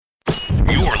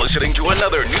You're listening to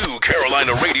another New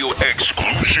Carolina Radio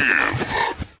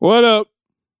exclusive. What up?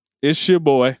 It's your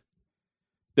boy,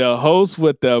 the host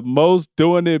with the most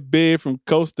doing it big from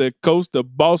coast to coast, the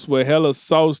boss with hella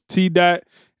sauce, T-Dot,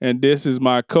 and this is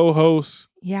my co-host.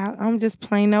 Yeah, I'm just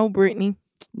plain old Brittany.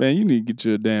 Man, you need to get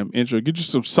your damn intro. Get you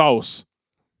some sauce.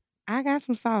 I got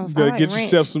some sauce. You gotta like get ranch.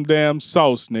 yourself some damn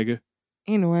sauce, nigga.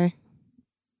 Anyway,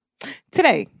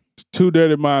 today, It's Two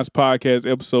Dirty Minds podcast,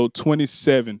 episode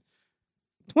 27.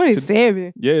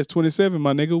 27. Yeah, it's 27,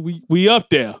 my nigga. We up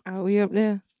there. Oh, we up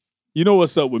there? You know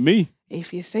what's up with me.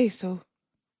 If you say so.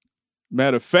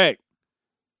 Matter of fact,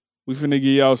 we finna give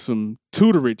y'all some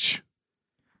tutorage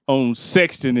on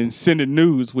sexting and sending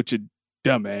news with your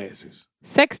dumb asses.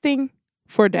 Sexting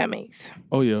for dummies.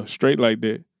 Oh yeah, straight like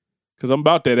that. Cause I'm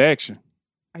about that action.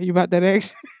 Are you about that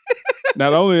action?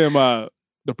 Not only am I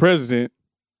the president,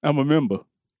 I'm a member.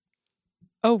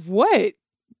 Of what?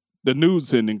 The nude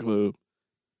sending club.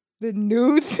 The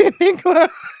nude sending club.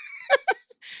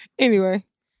 Anyway,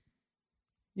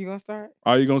 you gonna start?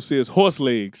 All you gonna see is horse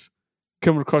legs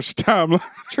coming across your timeline.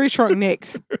 Tree trunk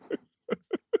necks.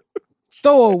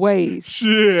 Throwaways.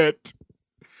 Shit.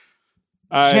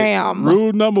 All right, Jam.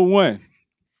 rule number 1.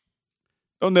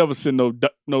 Don't never send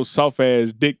no soft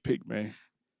ass dick pic, man.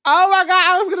 Oh my God,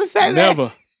 I was gonna say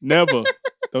that. Never.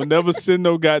 Don't never send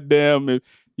no goddamn. If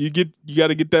you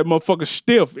gotta get that motherfucker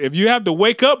stiff. If you have to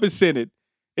wake up and send it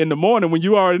in the morning when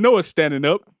you already know it's standing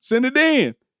up, send it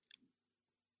in.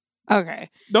 Okay.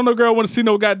 Don't no girl want to see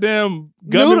no goddamn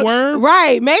gummy worm.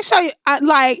 Right. Make sure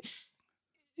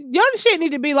your shit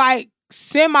need to be like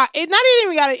semi. It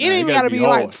ain't even gotta be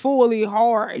like hard. fully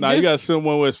hard. Nah, you gotta send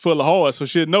one where it's full of hard so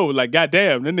she'll know. Like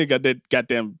goddamn, then they got that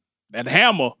goddamn that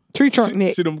hammer. Tree trunk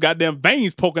neck. See them goddamn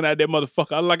veins poking out that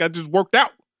motherfucker. I just worked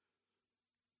out.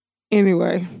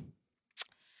 Anyway,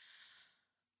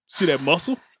 See that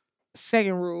muscle?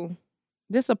 second rule.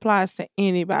 This applies to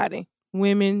anybody,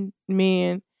 women,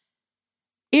 men.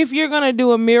 If you're gonna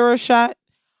do a mirror shot,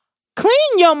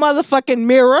 clean your motherfucking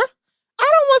mirror.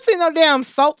 I don't want to see no damn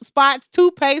soap spots,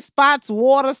 toothpaste spots,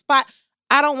 water spot.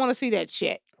 I don't want to see that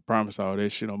shit. I promise all that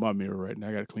shit on my mirror right now.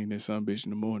 I gotta clean that son bitch in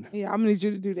the morning. Yeah, I'm gonna need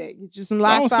you to do that. Get you some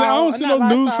I Lysol. don't see no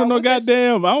news from no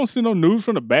goddamn. I don't see no news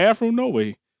from the bathroom. No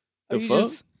way. The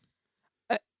fuck?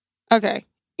 Okay.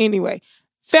 Anyway,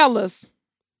 fellas.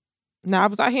 Now I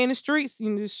was out here in the streets.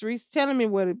 The streets telling me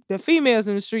what the females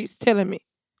in the streets telling me.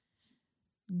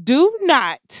 Do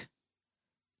not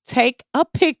take a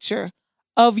picture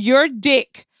of your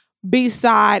dick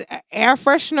beside an air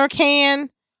freshener can,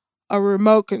 a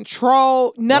remote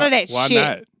control, none of that why shit.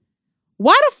 Not?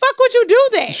 Why the fuck would you do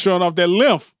that? You're showing off that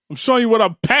lymph. I'm showing you what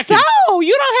I'm packing. So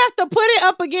you don't have to put it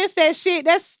up against that shit.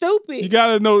 That's stupid. You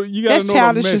gotta know. That's know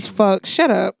childish as fuck.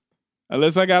 Shut up.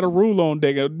 Unless I got a rule on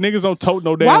deck. Niggas don't tote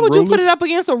no damn Why would rulers. you put it up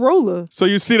against a ruler? So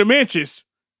you see them inches.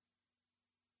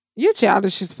 You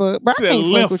childish as fuck. But I Said can't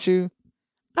lymph. fuck with you.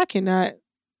 I cannot.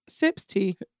 Sips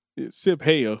tea. Sip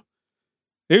hell.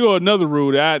 Here go another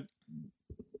rule that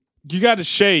you got to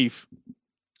shave.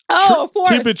 Oh, of course.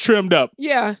 Keep it trimmed up.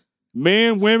 Yeah.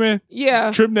 Men, women,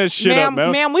 Yeah. trim that shit up,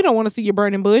 man. Ma'am, we don't want to see your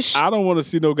burning bush. I don't want to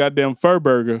see no goddamn fur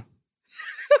burger.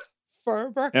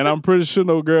 Fur burger. And I'm pretty sure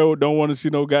no girl don't want to see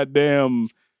no goddamn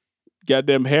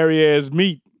hairy ass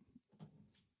meat.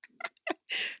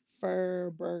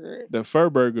 Fur burger. The fur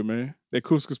burger, man. That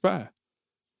couscous pie.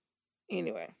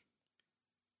 Anyway.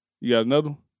 You got another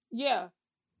one? Yeah.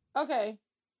 Okay.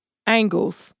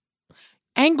 Angles.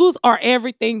 Angles are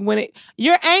everything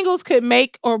your angles could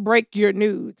make or break your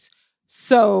nudes.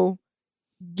 So,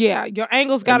 yeah, your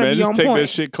angles gotta be just on take point. that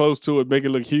shit close to it, make it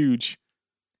look huge.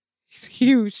 It's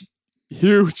huge.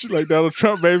 Huge. Like Donald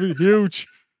Trump, baby. Huge.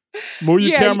 Move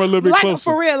your camera a little bit closer.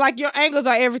 For real, like your angles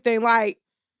are everything. Like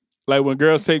when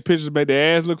girls take pictures, make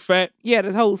their ass look fat. yeah,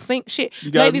 the whole sink shit.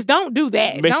 You gotta Ladies, don't do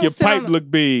that. Make Don't your sit pipe on look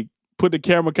big. Put the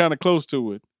camera kind of close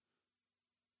to it.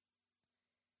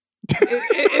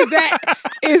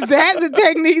 Is that the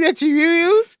technique that you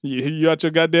use? You out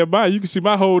your goddamn mind. You can see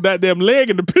my whole goddamn leg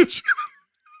in the picture.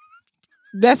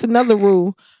 That's another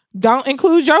rule. Don't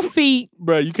include your feet.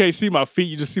 Bro, you can't see my feet.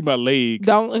 You just see my leg.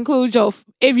 Don't include your.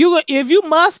 If you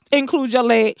must include your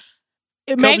leg,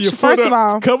 first of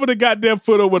all, cover the goddamn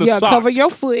foot up with a sock. Cover your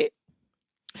foot.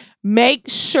 Make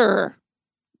sure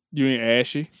you ain't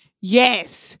ashy.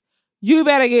 Yes, you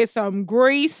better get some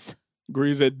grease.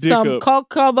 Grease that dick some up.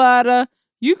 cocoa butter.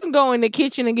 You can go in the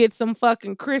kitchen and get some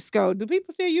fucking Crisco. Do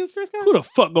people still use Crisco? Who the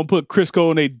fuck gonna put Crisco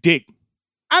on their dick?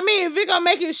 I mean, if it gonna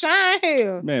make it shine,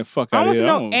 hell. Man, fuck I out don't here.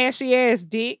 want no ashy ass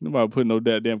dick. Nobody put no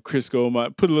goddamn Crisco on my.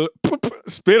 Put a little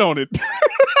spit on it.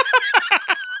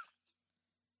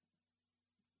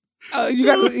 You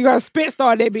got to spit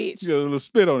start that bitch. You got a little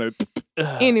spit on it.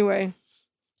 Anyway.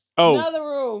 Oh, Another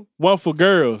rule. one for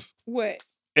girls. What?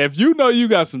 If you know you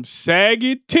got some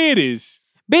saggy titties,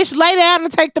 Bitch, lay down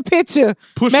and take the picture.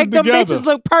 push Make them them together. bitches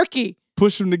look perky.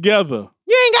 Push them together.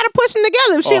 You ain't got to push them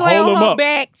together. If she Or lay hold on 'em her up.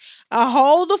 back,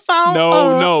 hold the phone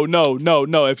up.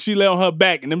 No. If she lay on her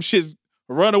back and them shits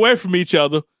run away from each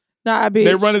other, Nah, bitch.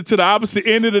 they running to the opposite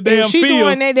end of the damn if she field.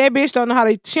 doing that bitch don't know how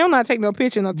to. She don't know how to take no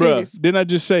picture, no Bruh, titties. didn't I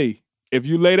just say, if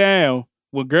you lay down,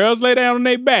 when girls lay down on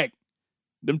their back,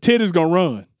 them titties gonna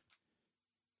run.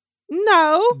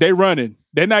 No. They running.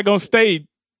 They're not gonna stay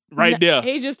right there.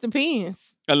 It just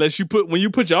depends. Unless when you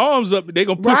put your arms up, they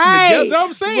gonna push them Right. together. You know what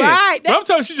I'm saying? Right. But I'm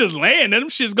telling you, she just laying and them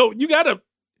shits go, you gotta,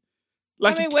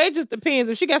 like, I mean, well, it just depends.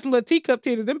 If she got some little teacup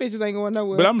titties, them bitches ain't going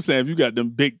nowhere. but I'm saying if you got them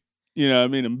big, you know what I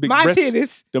mean, them big My breasts,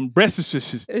 titties. them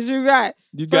breasts, As you got.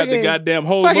 you got the Fucking- goddamn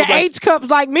hold Fucking them up like, H cups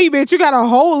like me, bitch. You got to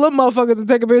hold them motherfuckers to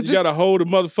take a picture. you gotta hold the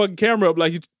motherfucking camera up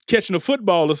like you catching a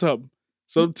football or something.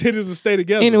 So the titties will stay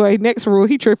together. Anyway, next rule.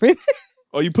 He tripping.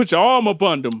 Or you put your arm up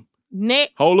on them.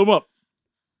 Next. Hold them up.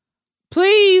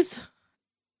 Please.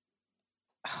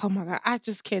 Oh my God. I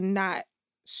just cannot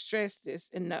stress this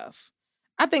enough.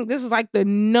 I think this is like the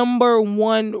number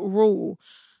one rule.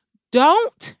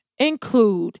 Don't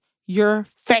include your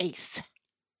face.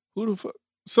 Who the fuck?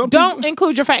 Some Don't people,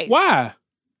 include your face. why?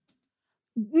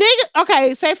 Nigga,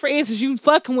 okay, say for instance, you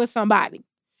fucking with somebody.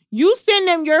 You send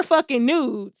them your fucking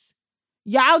nudes.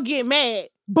 Y'all get mad.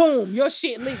 Boom, your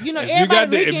shit leak. You know,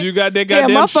 everybody If you got that Yeah,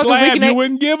 goddamn motherfuckers slab, leaking you that-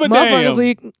 wouldn't give a motherfuckers damn.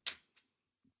 leak.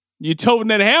 You toting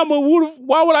that hammer,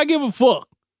 why would I give a fuck?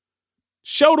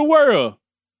 Show the world.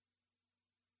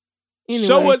 Anyway.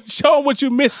 Show them what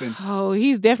you're missing. Oh,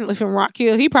 he's definitely from Rock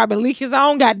Hill. He probably leak his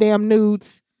own goddamn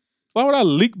nudes. Why would I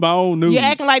leak my own news? You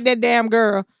acting like that damn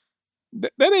girl.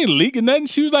 that ain't leaking nothing.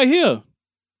 She was like, here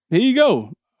you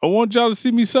go. I want y'all to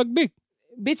see me suck dick.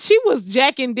 Bitch, she was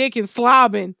jacking dick and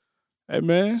slobbing. Hey,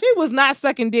 man. She was not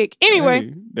sucking dick.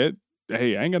 Anyway.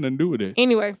 Hey, I ain't got nothing to do with it.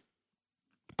 Anyway.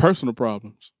 Personal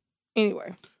problems.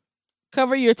 Anyway.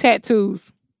 Cover your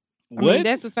tattoos. What? I mean,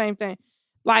 that's the same thing.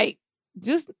 Like,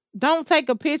 just don't take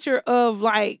a picture of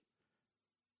like,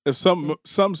 if something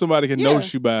somebody can Yeah.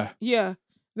 notice you by. yeah.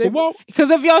 But what? Because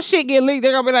if your shit get leaked,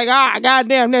 they're gonna be like,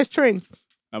 goddamn, that's trending.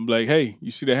 I'm like, hey,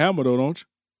 you see that hammer though, don't you?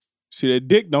 See that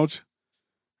dick, don't you?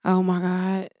 Oh my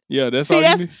God. Yeah, that's See, all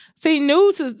you need. See,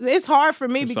 nudes it's hard for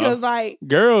me It's because all- like,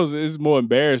 Girls is more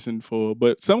embarrassing for,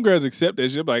 but some girls accept that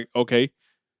shit. Like, okay,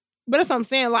 but that's what I'm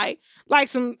saying. Like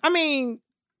some, I mean,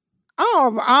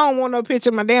 I don't want no picture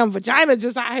of my damn vagina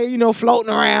just out here, floating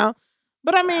around.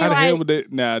 But I mean, how the hell like, would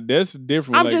that? Nah, that's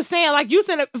different. I'm like, just saying, like,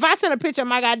 if I send a picture of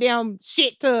my goddamn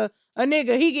shit to a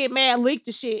nigga, he get mad, leak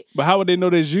the shit. but how would they know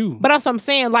that's you? But that's what I'm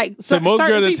saying. Like, so most certain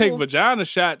girls that take people- vagina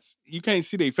shots, you can't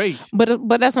see their face. But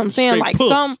that's what I'm saying. Straight Like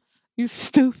puss. you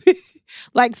stupid.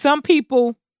 Like some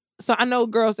people. So I know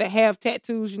girls that have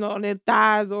tattoos, on their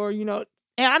thighs or and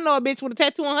I know a bitch with a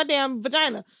tattoo on her damn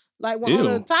vagina, like one on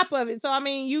the Ew. top of it. So I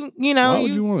mean, Why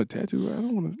would you want a tattoo? I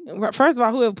don't want to. First of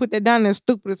all, whoever put that down there is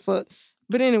stupid as fuck.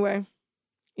 But anyway,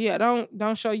 yeah,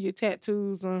 don't show your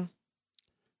tattoos.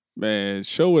 Man,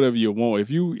 show whatever you want. If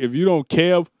you don't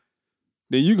care,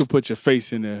 then you can put your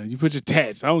face in there. You put your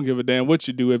tats. I don't give a damn what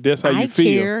you do if that's how you I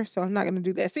feel. care, so I'm not gonna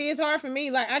do that. See, it's hard for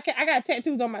me. Like I got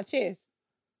tattoos on my chest.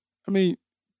 I mean,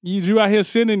 you out here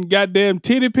sending goddamn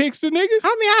titty pics to niggas?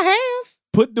 I mean, I have.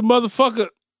 Put the motherfucker.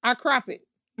 I crop it,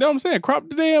 You know what I'm saying? Crop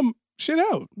the damn shit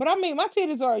out. but I mean, my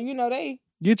titties are, they.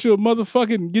 Get you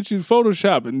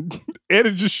Photoshop and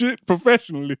edit your shit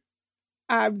professionally.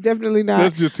 I'm definitely not.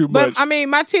 That's just too But much. I mean,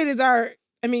 my titties are.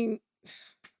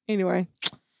 Anyway,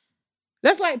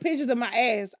 that's like pictures of my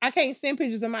ass. I can't send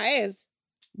pictures of my ass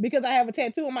because I have a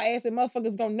tattoo on my ass, and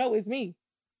motherfuckers gonna know it's me.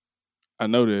 I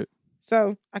know that.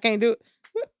 So I can't do it.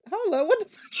 Hold up, what the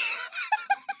fuck?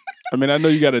 I mean, I know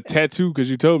you got a tattoo because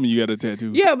you told me you got a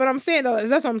tattoo. Yeah, but I'm saying though,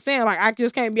 that's what I'm saying. Like I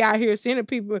just can't be out here sending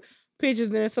people pictures,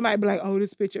 and then somebody be like, "Oh,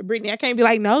 this picture of Brittany." I can't be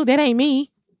like, "No, that ain't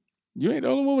me." You ain't the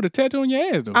only one with a tattoo on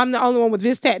your ass though. I'm the only one with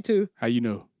this tattoo, How you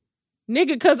know? nigga.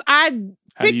 Because I How do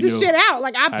picked you this know? shit out.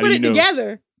 Like I How put do you it know?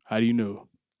 together. How do you know?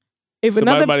 If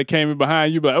Somebody came in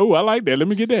behind you, be like, oh, I like that. Let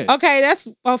me get that. Okay, that's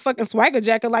a fucking swagger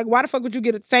jacket. Like, why the fuck would you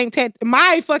get the same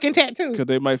my fucking tattoo? Because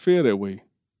they might feel that way.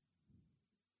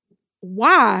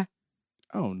 Why?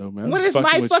 I don't know, man. I'm What just is fucking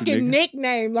my with you, fucking nigga.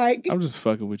 nickname? Like, I'm just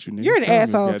fucking with you, nigga. you're an Calm your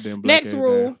asshole. goddamn black Next ass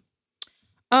rule.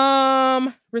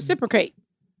 down. Reciprocate.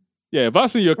 Yeah, if I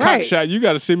see your cock Right. shot, you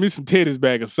got to send me some titties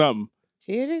back or something.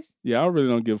 Titties? Yeah, I really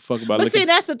don't give a fuck about But looking. see,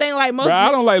 that's the thing. Like, most Bro,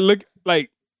 I don't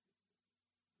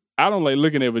like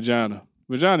looking at vagina.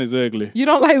 Vagina is ugly. you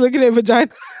don't like looking at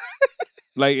vagina.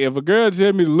 Like, if a girl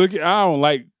tell me to look at, I don't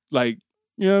like,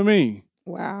 you know what I mean?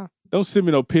 Wow. Don't send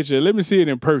me no picture. Let me see it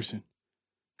in person.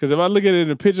 Because if I look at it in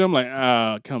the picture, I'm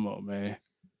like, come on, man.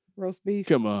 Roast beef.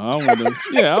 Come on. I don't want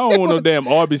no, I don't want no damn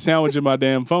Arby's sandwich in my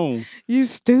damn phone. You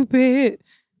stupid.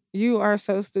 You are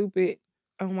so stupid.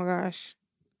 Oh my gosh.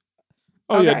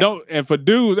 Oh, Okay. yeah. Don't. And for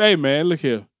dudes, hey, man, look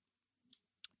here.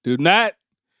 Do not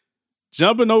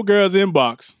jump in no girl's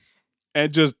inbox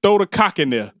and just throw the cock in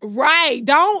there. Right.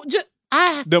 Don't just.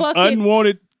 Them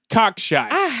unwanted cock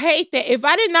shots. I hate that. If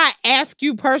I did not ask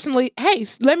you personally, hey,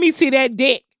 let me see that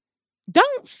dick.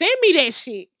 Don't send me that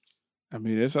shit. I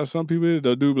mean, that's how some people is.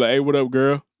 They'll do like, hey, what up,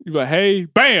 girl? You like, hey,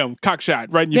 bam, cock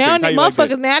shot right in your face. How you like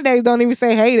Motherfuckers nowadays don't even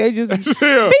say hey. They just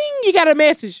yeah. bing, you got a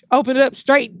message. Open it up,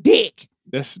 straight dick.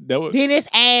 Then it's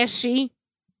ashy.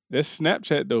 That's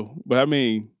Snapchat though. But I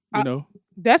mean, you know.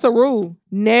 That's a rule.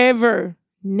 Never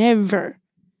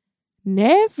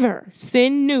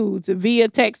send nudes via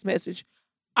text message.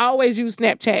 Always use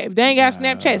Snapchat. If they ain't got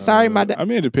Snapchat, sorry, my I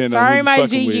mean, it depends sorry, on who you my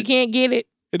fucking G, with. you can't get it.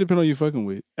 It depends on who you fucking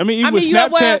with. I mean, even with you know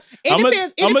Snapchat, what? It I'm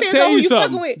depends gonna tell on who you you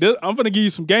fucking something. with. I'm gonna give you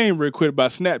some game real quick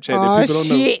about Snapchat Oh, that people don't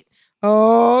know. shit.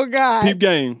 Oh, God. Peep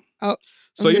game. Oh,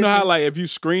 So you know how listen. like if you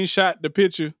screenshot the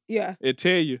picture, Yeah, it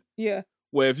tell you. yeah.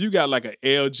 Well, if you got like an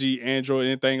LG, Android,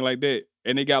 anything like that,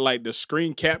 and it got like the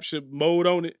screen capture mode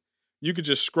on it, you could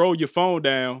just scroll your phone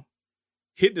down,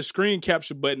 hit the screen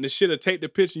capture button, the shit'll take the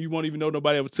picture, and you won't even know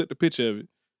nobody ever took the picture of it.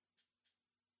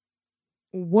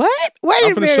 What? Wait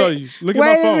I'm a finna minute. show you. Look at Wait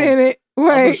my phone. a minute.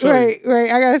 Wait. show you.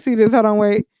 I gotta see this. Hold on,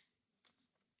 wait.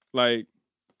 Like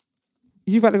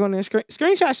You about to go in there and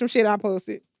screenshot some shit I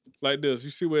posted. this. You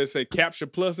see where it say capture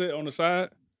plus it on the side?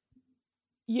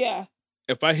 Yeah.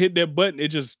 If I hit that button, it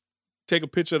just take a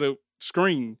picture of the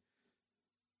screen.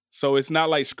 So it's not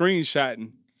like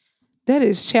screenshotting. That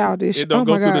is childish. It don't oh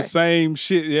go my through God. the same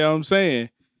shit. You know what I'm saying?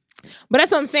 But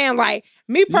that's what I'm saying. Like,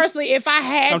 me personally, if I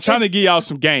had I'm trying to give y'all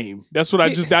some game. That's what I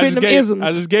just gave. isms.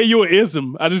 I just gave you an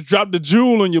ism. I just dropped the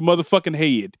jewel on your motherfucking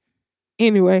head.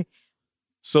 Anyway,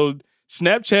 So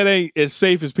Snapchat ain't as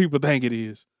safe as people think it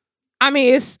is. I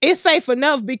mean, it's safe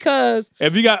enough because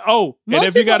If you got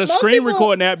if you got a screen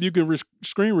recording app, you can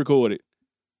screen record it.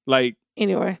 Like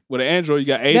anyway, with an Android, you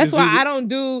got A that's to Z. why I don't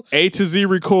do. A to Z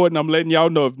recording. I'm letting y'all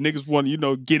know if niggas want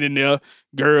to, get in there.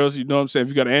 Girls, you know what I'm saying? If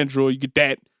you got an Android, you get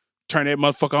that. Turn that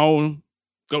motherfucker on.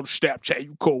 Go to Snapchat.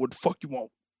 You record what the fuck you want.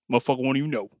 Motherfucker won't even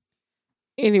know.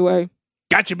 Anyway,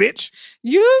 Gotcha, bitch.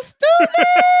 you stupid.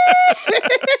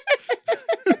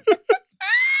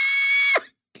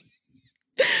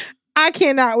 I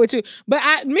cannot with you.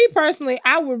 But me personally,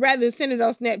 I would rather send it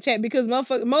on Snapchat because most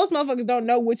motherfuckers don't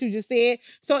know what you just said.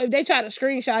 So if they try to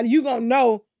screenshot it, you gonna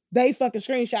know they fucking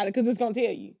screenshot it because it's gonna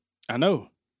tell you. I know.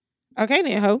 Okay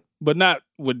then, ho. But not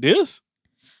with this.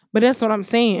 But that's what I'm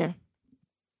saying.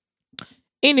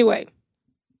 Anyway,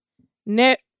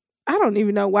 I don't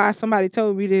even know why somebody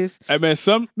told me this. Hey man,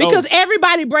 Because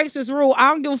everybody breaks this rule. I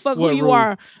don't give a fuck What who you rule?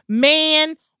 are.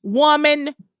 Man,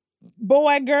 woman,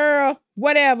 boy, girl,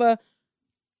 whatever.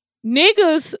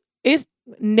 Niggas,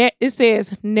 it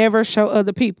says never show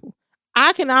other people.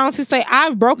 I can honestly say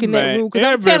I've broken that Man, rule because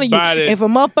I'm telling you, everybody- if a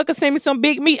motherfucker send me some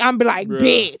big meat, I'm be like, Bruh.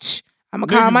 bitch. I'm gonna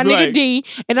call Niggas my be nigga like, D,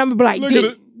 and I'm gonna be like, Look D. at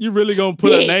it. You really gonna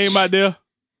put Bitch. a name out there?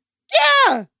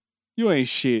 Yeah, You ain't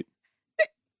shit.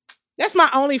 that's my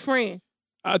only friend.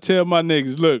 I tell my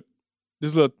niggas, look,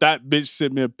 this little thought bitch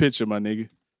sent me a picture, my nigga.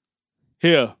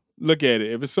 Here, look at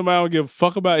it. If it's somebody I don't give a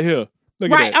fuck about, here,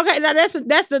 look Right? at that. Okay. Now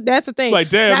that's the thing. Like,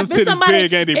 damn, Now, them titties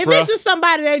big, ain't they, if bro? it's just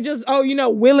somebody that just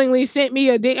willingly sent me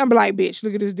a dick, I'm be like, bitch,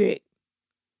 look at this dick.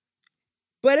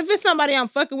 But if it's somebody I'm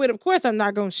fucking with, of course I'm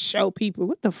not gonna show people.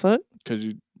 What the fuck? Because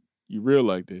you real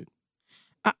like that.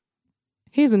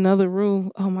 Here's another rule.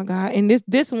 Oh my God. And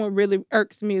this one really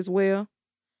irks me as well.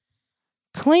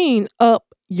 Clean up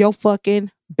your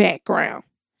fucking background.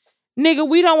 Nigga,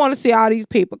 we don't want to see all these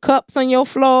paper cups on your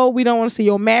floor. We don't want to see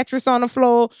your mattress on the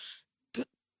floor.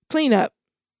 Clean up.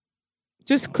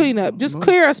 Just clean up. Just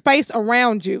clear a space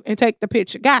around you and take the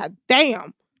picture. God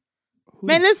damn.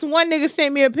 Man, this one nigga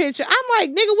sent me a picture. I'm like,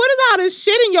 nigga, what is all this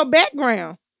shit in your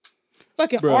background?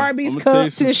 Fucking Bruh, Arby's I'ma tell you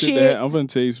cups some and shit. I'm gonna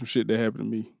tell you some shit that happened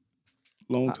to me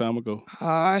a long time ago.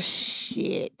 Oh,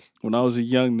 shit. When I was a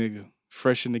young nigga,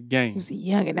 fresh in the game. He's a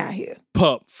youngin' out here.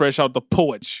 Pup, fresh out the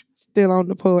porch. Still on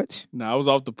the porch. Nah, I was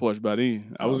off the porch by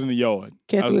then. I was in the yard.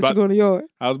 Can't I was let you about- go in the yard.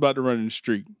 I was about to run in the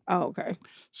street. Oh, okay.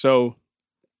 So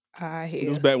I it hear.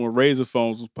 was back when razor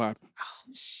phones was popping.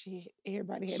 Oh, shit.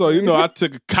 Everybody had So, theirs. I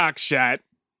took a cock shot,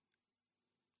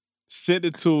 sent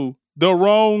it to the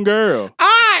wrong girl.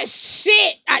 Ah,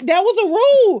 shit. That was a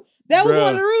rule. That was Bruh.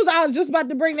 one of the rules. I was just about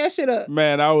to bring that shit up.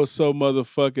 Man, I was so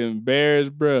motherfucking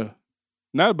embarrassed, bruh.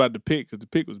 Not about the pic, because the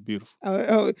pic was beautiful.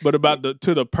 But about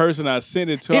to the person I sent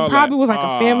it to. It probably was like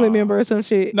a family member or some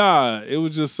shit. Nah, it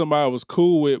was just somebody I was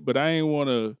cool with, but I ain't want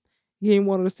to. You ain't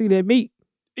want to see that meat.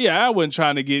 Yeah, I wasn't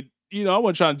trying to get, I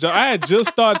wasn't trying to jump. I had just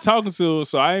started talking to her,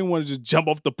 so I ain't want to just jump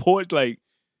off the porch. Like,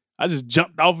 I just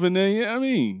jumped off in there, you know what I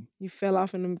mean? You fell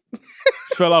off in them.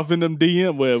 Fell off in them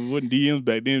DM. Well, it wasn't DMs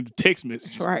back then, text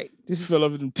messages. Right. Just fell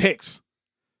off in them texts.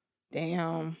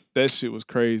 Damn. That shit was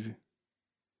crazy.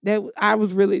 I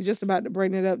was really just about to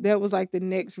bring it up. That was like the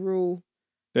next rule.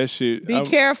 That shit. Be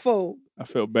careful. I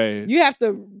felt bad. You have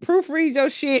to proofread your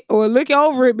shit or look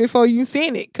over it before you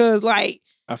send it. Cause like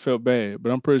I felt bad,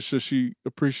 but I'm pretty sure she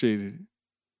appreciated it.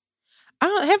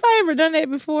 Have I ever done that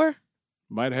before?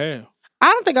 Might have. I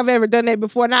don't think I've ever done that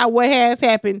before. Now, what has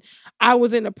happened? I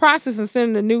was in the process of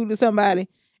sending a nude to somebody,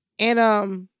 and I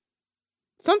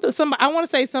want to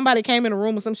say somebody came in the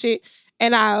room or some shit,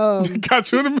 and I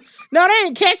got you in the no, they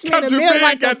didn't catch me in the middle.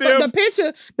 Like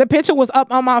the picture was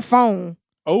up on my phone.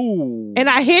 Oh, and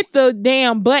I hit the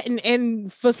damn button,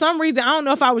 and for some reason, I don't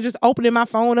know if I was just opening my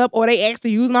phone up or they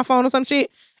actually used my phone or some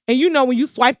shit. And when you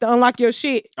swipe to unlock your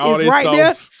shit, it's right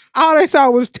there. All they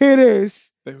saw was titties.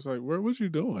 They was like, what you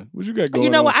doing? What you got going on?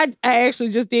 You know what? I actually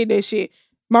just did that shit.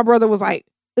 My brother was like,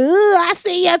 I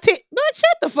see your titties. But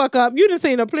shut the fuck up. You done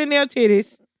seen a plenty of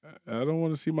titties. I don't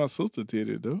want to see my sister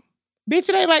titty, though. Bitch,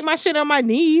 it ain't like my shit on my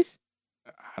knees.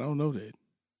 I don't know that.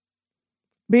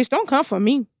 Bitch, don't come for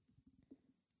me.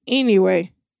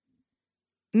 Anyway,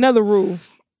 another rule.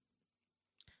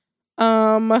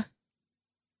 Know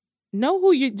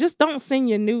who you just don't send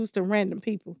your news to random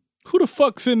people. Who the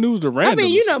fuck send news to randoms? I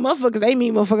mean, motherfuckers, they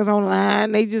meet motherfuckers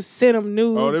online. They just send them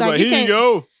news. Oh, they're like here you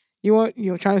go.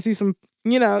 You trying to see some,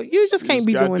 you just can't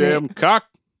be doing that. Goddamn cock.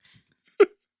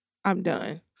 I'm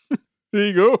done. Here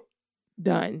you go.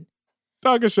 Done.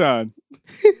 Takashan.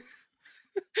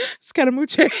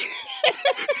 Scaramucci.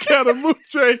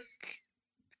 Scaramucci.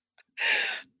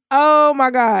 Oh my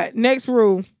God. Next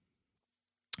rule.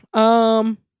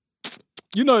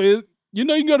 You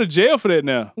can go to jail for that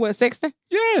now. What, sexting?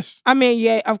 Yes. I mean,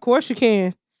 yeah, of course you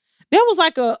can. There was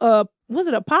like was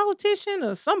it a politician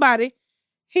or somebody?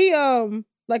 He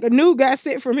like a new guy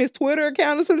sent from his Twitter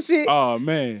account or some shit. Oh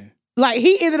man. Like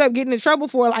he ended up getting in trouble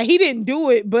for it. Like he didn't do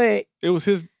it, but it was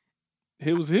him.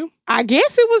 I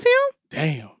guess it was him.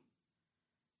 Damn.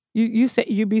 You said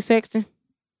you be sexting?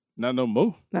 Not no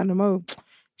more. Not no more.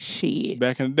 Shit.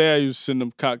 Back in the day, I used to send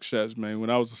them cock shots, man. When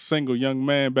I was a single young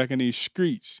man back in these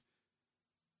streets.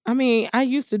 I mean, I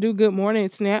used to do good morning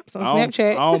snaps on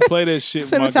Snapchat. I don't play that shit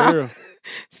with my girl.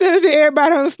 Send it to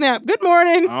everybody on Snap. Good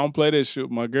morning. I don't play that shit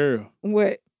with my girl.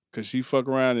 What? Because she fuck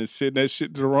around and send that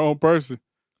shit to the wrong person.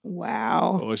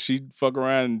 Wow. Or she fuck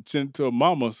around and send it to her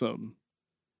mama or something.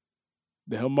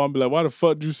 Then her mom be like, why the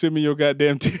fuck did you send me your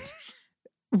goddamn titties?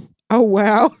 Oh,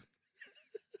 wow.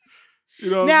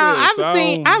 You know what now, I'm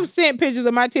saying? I've sent pictures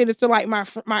of my titties to like my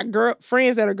girl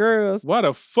friends that are girls. Why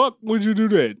the fuck would you do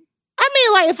that? I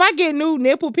mean, like if I get new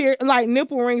nipple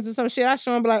rings or some shit, I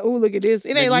show them be like, "Ooh, look at this."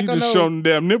 It ain't like you just show them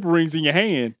damn nipple rings in your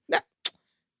hand.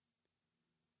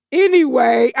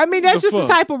 Anyway, I mean that's just the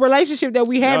type of relationship that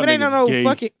we have. Y'all it ain't no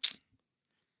fucking.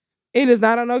 It is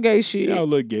not on no gay shit. Y'all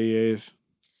look gay ass.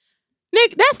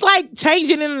 Nick, that's like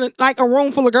changing in like a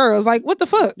room full of girls. Like what the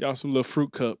fuck? Y'all some little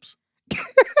fruit cups.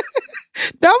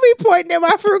 Don't be pointing at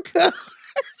my fruit cup.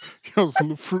 Y'all some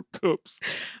little fruit cups.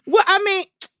 Well, I mean.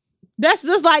 That's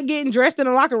just like getting dressed in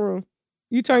a locker room.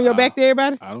 You turn your back to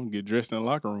everybody? I don't get dressed in a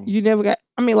locker room. You never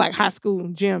like high school,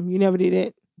 gym. You never did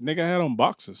that. Nigga, I had on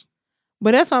boxers.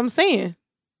 But that's what I'm saying.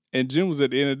 And gym was at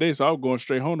the end of the day, so I was going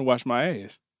straight home to wash my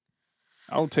ass.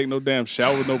 I don't take no damn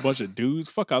shower with no bunch of dudes.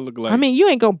 Fuck, I look like. I mean, you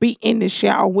ain't gonna be in the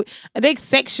shower. They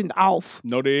sectioned off.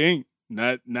 No, they ain't.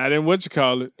 Not in what you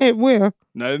call it. It will.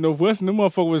 Not in Northwestern. Them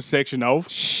motherfuckers was sectioned off.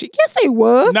 Yes, they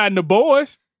was. Not in the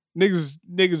boys. Niggas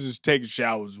is taking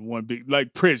showers one big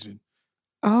like prison.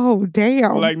 Oh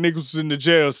damn! Like niggas was in the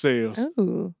jail cells.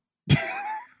 Oh.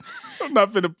 I'm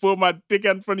not finna pull my dick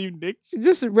out in front of you, niggas.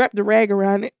 Just wrap the rag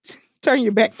around it. Turn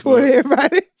your back toward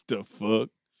everybody. The fuck?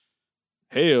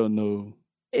 Hell no.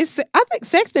 I think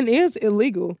sexting is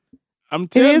illegal. I'm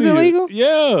telling you. It is illegal?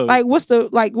 Yeah. Like what's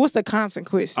the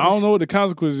consequences? I don't know what the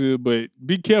consequences is, but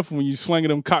be careful when you slinging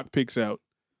them cock picks out.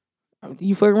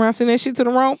 You fuck around sending that shit to the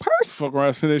wrong person. Fuck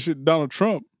around sending that shit to Donald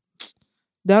Trump.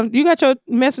 You got your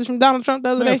message from Donald Trump the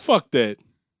other day? Fuck that.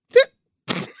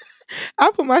 I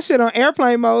put my shit on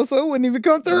airplane mode so it wouldn't even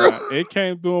come through. It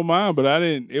came through on mine, but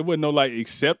it wasn't no like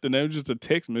accepting. It was just a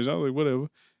text message. I was like, whatever.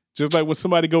 Just like when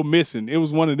somebody go missing. It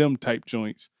was one of them type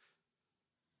joints.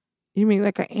 You mean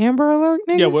like an Amber Alert,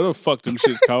 nigga? Yeah, what the fuck them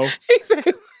shits called? He said,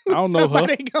 I don't know her.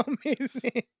 somebody go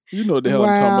missing. You know what the hell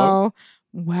I'm talking about.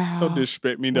 Wow. Don't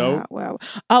disrespect me, though. Wow.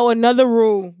 Oh, another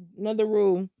rule.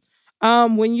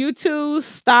 When you two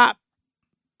stop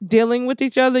dealing with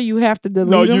each other, you have to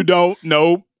delete No, them. you don't.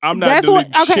 No, I'm not That's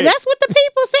deleting what. Okay, shit. that's what the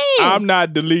people saying. I'm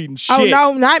not deleting shit. Oh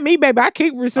no, not me, baby. I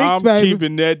keep receipts, I'm baby.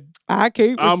 keeping that. I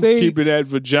keep receipts. I'm keeping that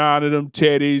vagina, them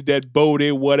teddies, that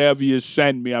booty, whatever you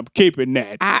send me. I'm keeping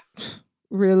that.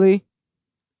 Really?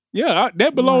 Yeah,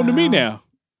 that belongs to me Wow. now.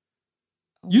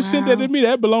 You sent that to me.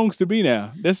 That belongs to me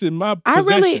now. That's in my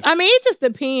possession. I mean, it just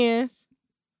depends.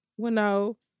 Well,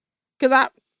 no, because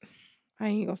I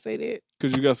ain't gonna say that.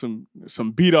 Because you got some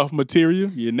beat off material.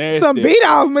 You nasty. Some beat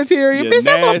off material. You Bitch,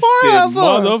 that's what Pornhub for.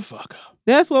 motherfucker.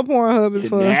 That's what Pornhub is You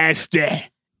for. nasty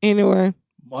Anyway.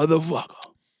 motherfucker.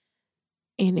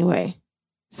 Anyway.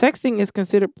 Sexting is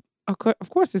considered, of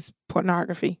course, it's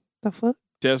pornography. The fuck?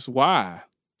 That's why.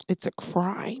 It's a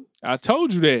crime. I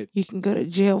told you that. You can go to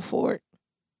jail for it.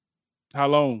 How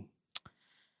long?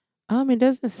 It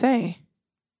doesn't say.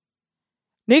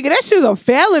 Nigga, that shit's a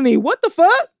felony. What the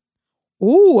fuck?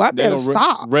 Ooh, I They better gonna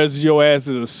stop. Register your ass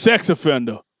as a sex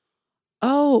offender.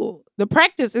 Oh, the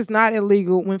practice is not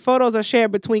illegal when photos are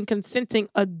shared between consenting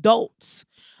adults.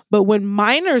 But when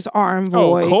minors are Of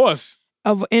course.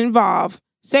 involved,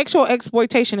 sexual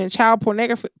exploitation and child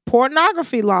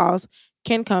pornography laws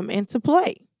can come into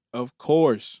play. Of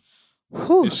course.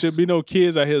 Whew. There should be no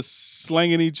kids out here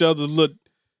slinging each other's little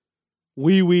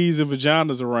wee-wees and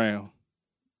vaginas around.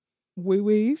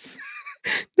 Wee-wees.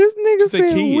 This nigga they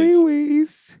said kids.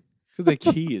 wee-wees. Because they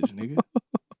kids, nigga.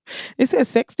 It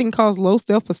says sexting causes low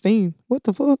self-esteem. What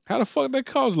the fuck? How the fuck that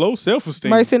cause low self-esteem?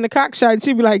 Might send a cock shot and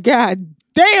she be like, God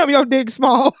damn, your dick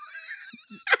small.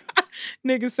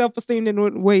 Nigga self-esteem didn't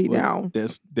went way down.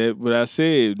 That's what I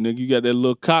said. Nigga, you got that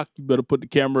little cock. You better put the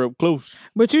camera up close.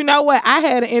 But you know what? I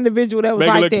had an individual that was Make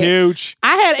it like look that. huge.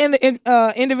 I had an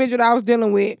individual that I was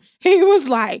dealing with. He was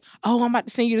like, "Oh, I'm about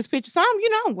to send you this picture." So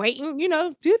I'm waiting,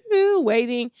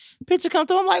 waiting. Picture come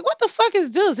through. I'm like, "What the fuck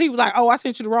is this?" He was like, "Oh, I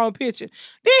sent you the wrong picture."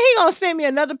 Then he gonna send me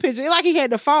another picture. Like he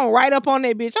had the phone right up on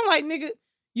that bitch. I'm like, "Nigga,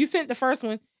 you sent the first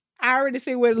one. I already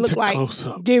see what it looked like. Close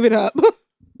up. Give it up."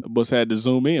 I must had to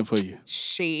zoom in for you.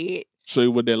 Shit. Show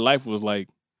you what that life was like.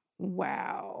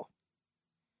 Wow.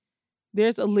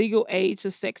 There's a legal age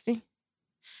of sexting.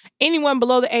 Anyone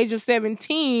below the age of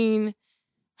 17.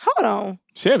 Hold on.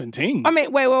 17? I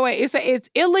mean, wait. It's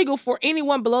illegal for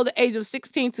anyone below the age of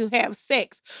 16 to have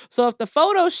sex. So if the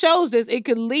photo shows this, it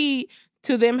could lead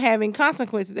to them having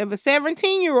consequences. If a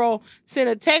 17-year-old sent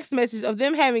a text message of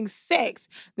them having sex,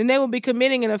 then they will be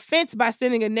committing an offense by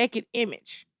sending a naked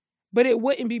image. But it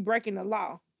wouldn't be breaking the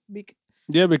law.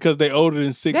 Yeah, because they older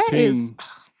than 16. That is, oh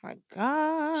my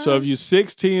God. So if you're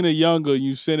 16 or younger,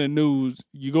 you sending news,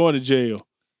 you going to jail.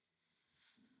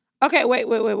 Okay, wait.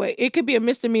 It could be a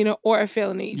misdemeanor or a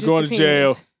felony. You going to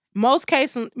jail. Most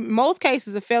cases,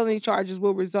 the felony charges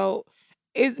will result.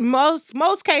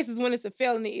 Most cases when it's a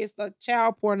felony, it's the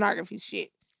child pornography shit.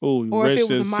 Oh, you or if it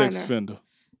registered was a sex minor. offender.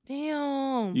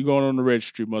 Damn. You going on the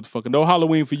registry, motherfucker. No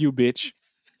Halloween for you, bitch.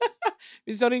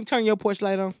 Just don't even turn your porch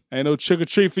light on. Ain't no trick or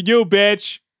treat for you,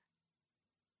 bitch.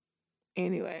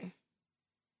 Anyway.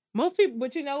 Most people,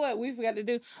 but you know what we forgot to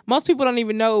do? Most people don't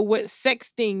even know what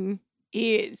sexting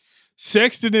is.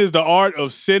 Sexting is the art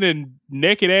of sending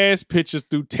naked ass pictures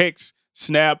through text,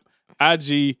 Snap,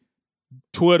 IG,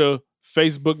 Twitter,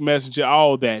 Facebook Messenger,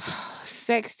 all that.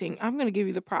 Sexting. I'm going to give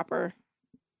you the proper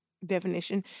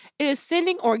definition. It is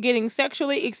sending or getting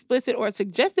sexually explicit or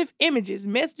suggestive images,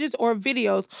 messages, or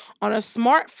videos on a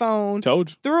smartphone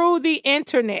Told you. through the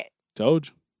internet. Told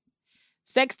you.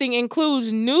 Sexting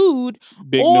includes nude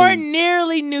Big or nude.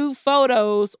 nearly nude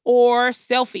photos or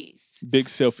selfies. Big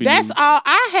selfie. That's nudes. all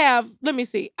I have. Let me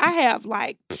see. I have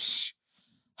like,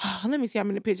 let me see how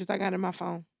many pictures I got in my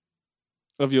phone.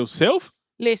 Of yourself?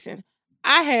 Listen,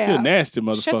 I have. You're a nasty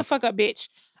motherfucker. Shut the fuck up, bitch.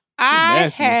 I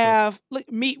nasty have look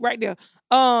meat right there.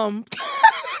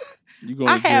 You going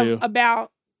I to jail. have about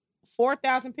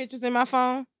 4,000 pictures in my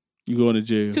phone. You going to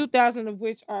jail. 2,000 of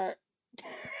which are.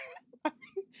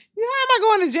 How am I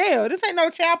going to jail? This ain't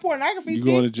no child pornography. You shit.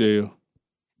 going to jail.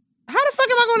 How the fuck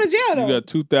am I going to jail though? You got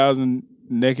 2,000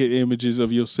 naked images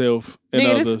of yourself and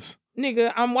Nigga, others.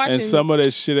 Nigga, I'm watching. And some of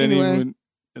that shit ain't Anyway. even.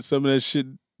 And some of that shit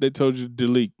they told you to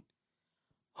delete.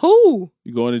 Who?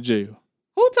 You going to jail.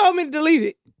 Who told me to delete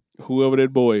it? Whoever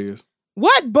that boy is.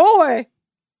 What boy?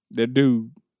 That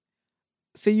dude.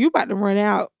 See, you about to run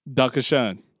out. Dr.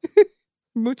 Sean.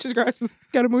 Muchas gracias.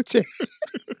 Got a mucha.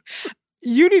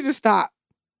 You need to stop.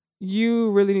 You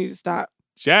really need to stop.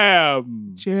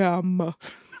 Jam. Jam.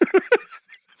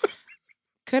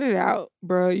 Cut it out,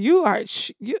 bro. You are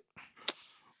you.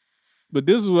 But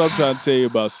this is what I'm trying to tell you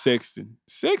about sexting.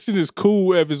 Sexting is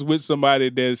cool if it's with somebody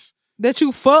that's That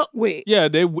you fuck with. yeah.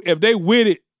 If they with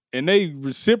it and they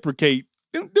reciprocate,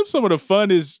 them some of the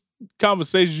funnest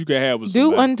conversations you can have with Do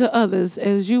somebody. unto others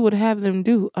as you would have them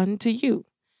do unto you.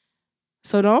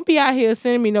 So don't be out here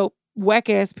sending me no whack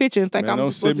ass picture and think Man, I'm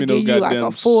don't supposed send to me give no you like goddamn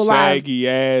a full live. saggy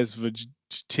ass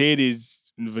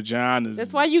titties and vaginas.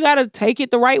 That's why you gotta take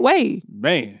it the right way.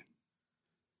 Man,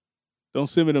 don't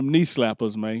send me them knee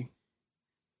slappers, man.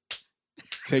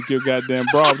 Take your goddamn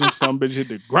bra, them some bitch hit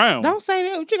the ground. Don't say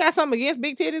that. You got something against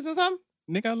big titties or something?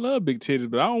 Nigga, I love big titties,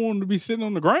 but I don't want them to be sitting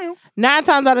on the ground. 9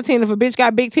 times out of 10, if a bitch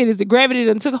got big titties, the gravity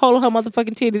done took hold of her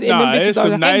motherfucking titties. And Nah, them bitches it's are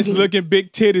some nice hanging. looking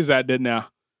big titties out there now.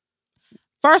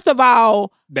 First of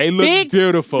all, They look big,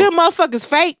 beautiful. them motherfuckers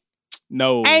fake.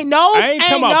 No. Ain't no. I ain't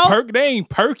talking about they ain't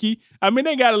perky. I mean,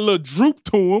 they got a little droop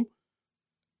to them.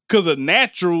 Cause of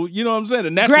natural, you know what I'm saying?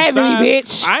 The natural Gravity,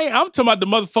 size. bitch. I'm talking about the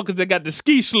motherfuckers that got the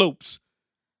ski slopes.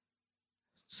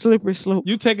 Slippery slope.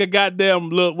 You take a goddamn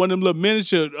one of them little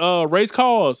miniature race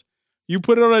cars. You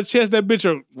put it on her chest, that bitch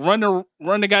will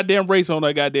run the goddamn race on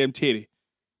her goddamn titty.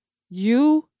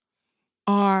 You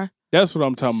are That's what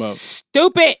I'm talking about.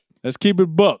 stupid. Let's keep it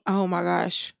buck. Oh my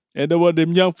gosh. And then what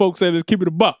them young folks say, let's keep it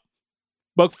a buck.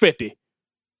 $1.50.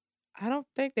 I don't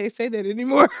think they say that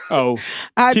anymore. Oh,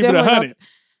 I keep it definitely 100. don't-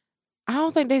 I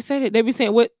don't think they say that. They be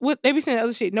saying what they be saying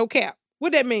other shit. No cap.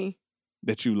 What that mean?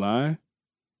 That you lying?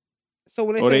 So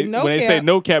when they Or say no when cap, they say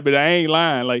no cap, but I ain't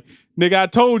lying. Like, nigga, I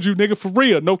told you, nigga, for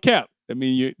real, no cap. That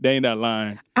mean they ain't not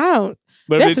lying. I don't.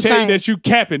 But That's if they a tell you shame. that you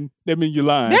capping, that mean you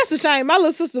lying. That's a shame. My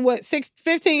little sister,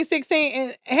 15, 16,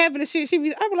 and having the shit, I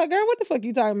be like, girl, what the fuck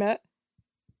you talking about?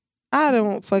 I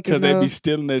don't fucking Because know. they be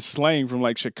stealing that slang from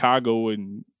like Chicago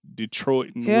and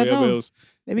Detroit and Hell wherever no. else.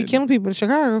 They be killing people in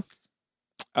Chicago.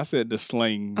 I said the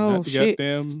slang. Oh, not the shit.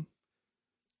 goddamn,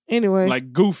 Anyway,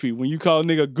 like goofy. When you call a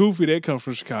nigga goofy, that comes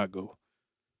from Chicago.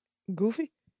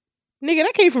 goofy. Nigga,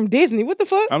 that came from Disney. What the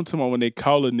fuck? I'm talking about when they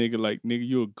call a nigga like, nigga,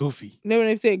 you a goofy. Then when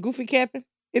they said goofy captain.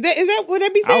 Is that what they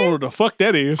be I don't know saying? what the fuck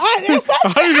that is. That's what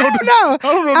I'm saying. I I don't know.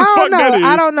 I don't know what the I fuck don't know. that is.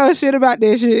 I don't know shit about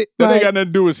that shit. That Like, ain't got nothing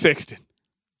to do with sexting.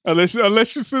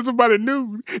 Unless you send somebody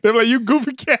nude. They're like, you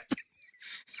goofy captain.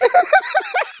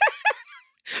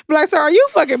 like, so are you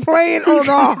fucking playing or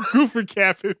not? Goofy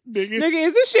captain, nigga. Nigga,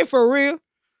 is this shit for real?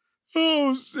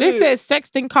 Oh, shit. They said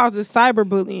sexting causes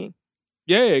cyberbullying.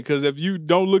 Yeah, because if you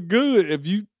don't look good, if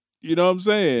you know what I'm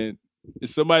saying, if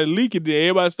somebody leaking it,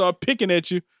 everybody start picking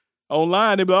at you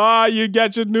online. They be like, oh, you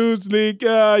got your nudes leak.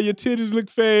 Your titties look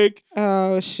fake.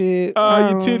 Oh shit.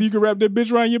 Your titty, you can wrap that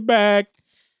bitch around your back.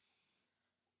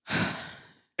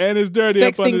 And it's dirty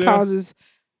up under Sexting there. causes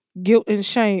guilt and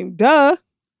shame. Duh.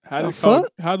 How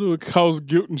the do it cause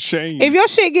guilt and shame? If your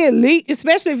shit get leaked,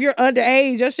 especially if you're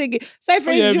underage, your shit get. Say for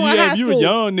instance, you in high if you school. a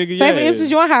young nigga, Say yeah. for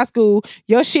instance, you in high school,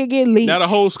 your shit get leaked. Now the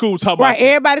whole school talk about Right, you.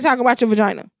 everybody talking about your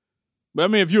vagina. But I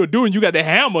mean, if you're doing, you got the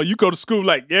hammer, you go to school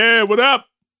like, yeah, what up?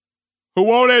 Who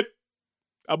want it?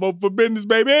 I'm open for business,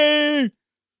 baby.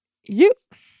 You.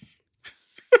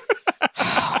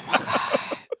 Oh my god.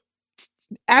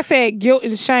 I said guilt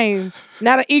and shame,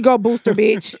 not an ego booster,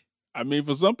 bitch. I mean,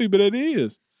 for some people, that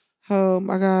is. Oh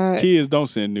my god. Kids, don't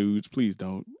send nudes. Please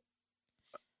don't.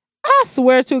 I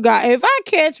swear to God, if I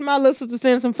catch my little sister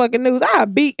send some fucking news, I'll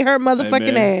beat her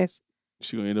motherfucking man. ass.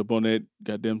 She gonna end up on that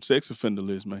goddamn sex offender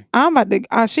list, man. I'm about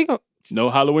to. She gonna. No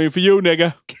Halloween for you,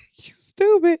 nigga. You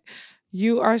stupid.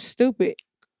 You are stupid.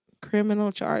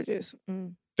 Criminal charges.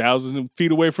 Mm. Thousands of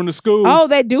feet away from the school. Oh,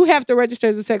 they do have to register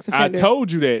as a sex I offender.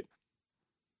 told you that.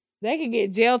 They can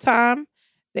get jail time,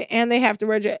 and they have to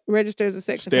register as a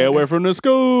sex offender. Stay away from the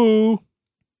school.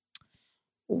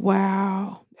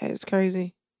 Wow, that is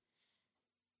crazy.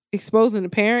 Exposing the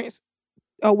parents.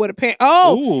 Oh, what a parent.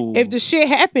 Oh, Ooh. if the shit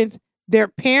happens, their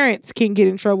parents can get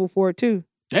in trouble for it too.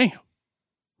 Damn.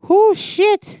 Whoo,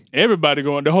 shit. Everybody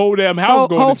going, the whole damn house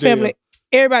going Whole to jail. family.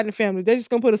 Everybody in the family. They're just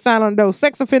gonna put a sign on the door.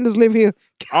 Sex offenders live here.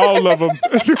 All of them.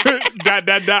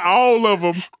 All of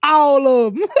them. All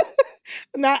of them.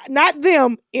 not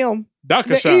them. The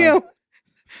Dakashan. M.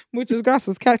 Muchas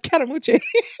gracias. Caramuche.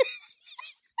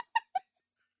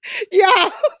 Yeah.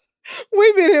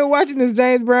 We've been here watching this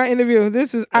James Brown interview.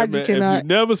 This is, I just If cannot. you've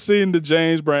never seen the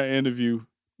James Brown interview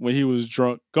when he was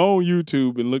drunk, go on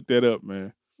YouTube and look that up,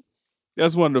 man.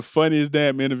 That's one of the funniest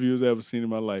damn interviews I've ever seen in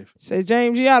my life. Say,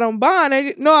 James, you out on bond, ain't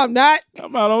you? No, I'm not.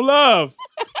 I'm out on love.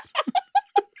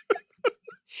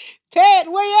 Ted,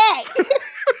 where you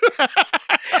at?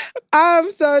 I'm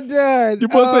so done. You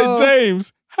must Oh. say,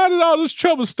 James, how did all this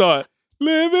trouble start?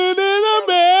 Living in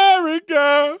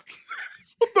America.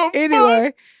 What the fuck?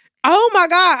 Anyway, Oh my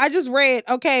God. I just read,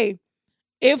 okay,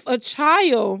 if a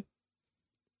child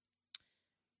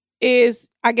is,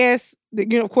 I guess,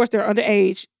 of course they're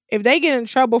underage. If they get in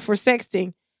trouble for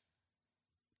sexting,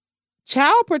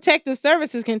 Child Protective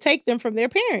Services can take them from their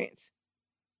parents.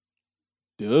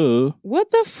 Duh. What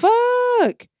the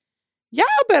fuck? Y'all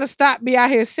better stop be out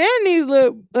here sending these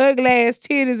little ugly ass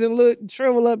titties and little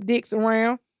shrivel up dicks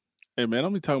around. Hey man,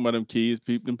 don't be talking about them kids,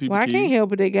 them people. Well, I kids. can't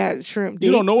help it. They got shrimp dick.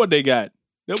 You don't know what they got.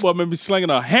 That boy may be slinging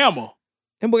a hammer.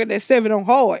 And look at that 7 on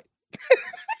hard.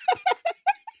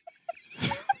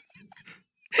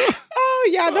 Oh,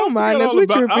 y'all don't mind. That's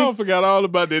what I you're. don't forgot all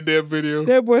about that damn video.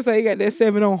 That boy say he got that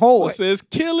 7 on It hard. says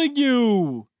killing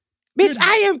you. Bitch,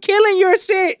 I am killing your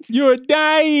shit. You're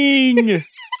dying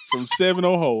from 7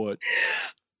 on hard.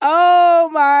 Oh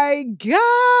my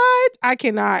God. I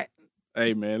cannot.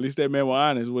 Hey man, at least that man was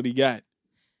honest what he got.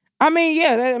 I mean,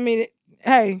 yeah.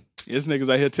 Hey. This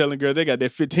niggas out here telling girls they got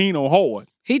that 15 on hard.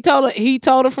 He told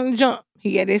her from the jump.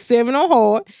 He had that 7 on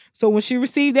hard. So when she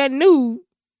received that nude,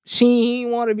 she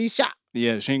ain't want to be shocked.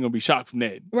 Yeah, she ain't gonna be shocked from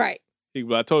that. Right.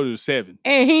 I told her it was 7.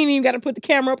 And he ain't even got to put the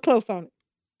camera up close on it.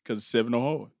 Because it's 7 on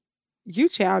hard. You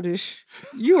childish.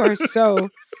 You are so.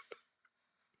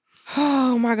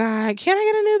 Oh my God. Can I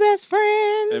get a new best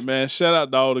friend? Hey man, shout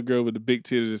out to all the girls with the big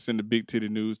titties that send the big titty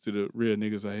news to the real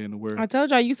niggas out here in the world. I told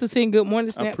you I used to send good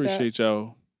morning snaps. I appreciate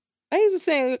y'all. I used to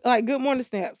send like good morning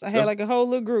snaps. I had like a whole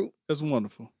little group. That's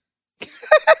wonderful.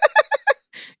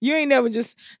 You ain't never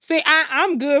just see.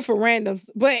 I'm good for randoms,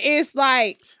 but it's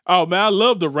like, oh man, I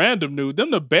love the random news. Them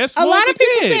the best. A ones lot of to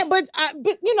people get. said, but I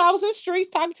was in the streets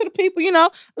talking to the people. A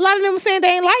lot of them were saying they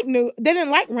didn't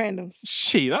like randoms.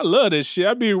 Shit, I love this shit.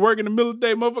 I be working in the middle of the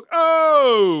day, motherfucker.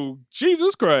 Oh,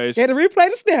 Jesus Christ! They had to replay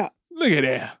the snap. Look at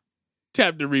that.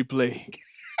 Tap the replay.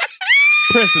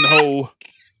 Press and hold.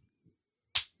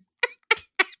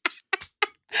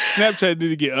 Snapchat need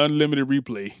to get unlimited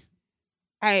replay.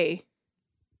 Hey.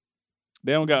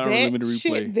 They don't got unlimited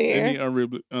shit replay. there. They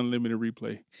need unlimited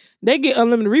replay. They get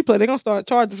unlimited replay. They're going to start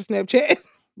charging for Snapchat.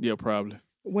 Yeah, probably.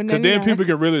 Because then people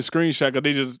can really screenshot because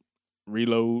they just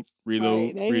reload. Right, they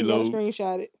ain't even gonna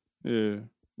screenshot it. Yeah,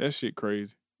 that shit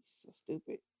crazy. So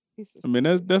stupid. I mean,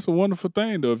 that's a wonderful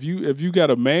thing though. If you got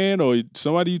a man or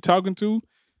somebody you talking to,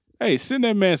 hey, send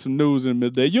that man some news in the middle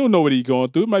of the day. You don't know what he's going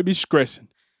through. It might be stressing.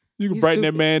 You can brighten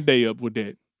that man's day up with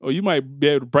that. Or you might be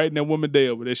able to brighten that woman's day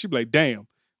up with that. She be like, damn,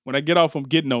 when I get off, I'm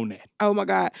getting on that. Oh my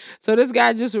God. So this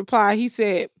guy just replied, he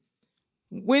said,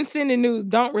 when sending nudes,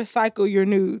 don't recycle your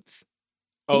nudes.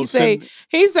 Oh,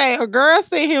 he say a girl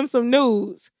sent him some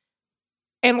nudes,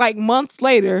 and like months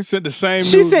later, sent the same.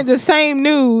 She sent the same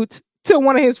nudes to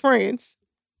one of his friends.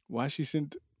 Why she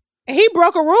sent? And he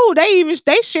broke a rule. They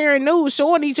sharing nudes,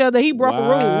 showing each other. He broke a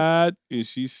rule. What is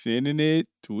she sending it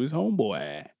to his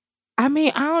homeboy? I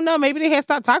mean, I don't know. Maybe they had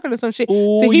stopped talking to some shit.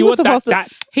 Ooh, so he was supposed to.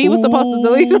 He was supposed to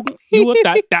delete them. You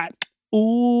a that.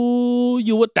 Ooh,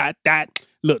 you a that.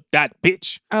 Look, that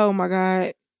bitch. Oh my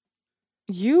God.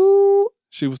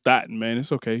 She was thotting, man.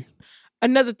 It's okay.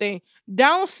 Another thing,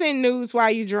 don't send nudes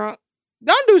while you drunk.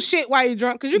 Don't do shit while you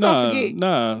drunk because you're gonna forget.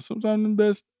 Nah, sometimes the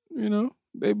best,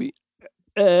 they be,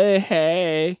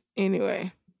 hey.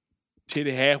 Anyway.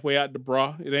 Titty halfway out the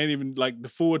bra. It ain't even like the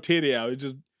full titty out. It's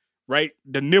just right,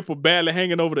 the nipple barely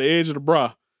hanging over the edge of the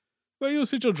bra. Well, you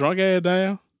sit your drunk ass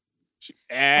down.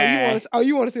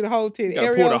 You want to see the whole titty? You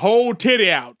gotta pull the whole titty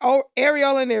out. Oh,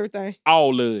 areola and everything.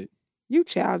 All of it. You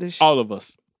childish. All of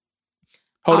us.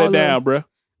 Hold that down, bruh.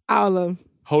 All of them.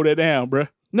 Hold that down, bruh.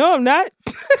 No, I'm not.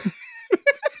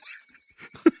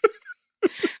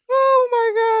 Oh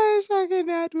my gosh, I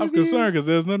cannot. I'm concerned because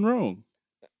there's nothing wrong.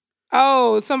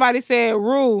 Oh, somebody said,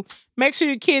 rule, make sure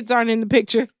your kids aren't in the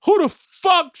picture. Who the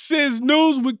fuck says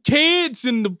news with kids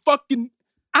in the fucking...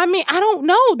 I mean, I don't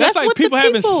know. That's like what people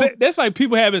having sex. That's like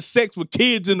people having sex with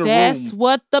kids in the room. That's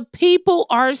what the people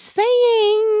are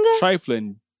saying.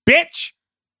 Trifling, bitch.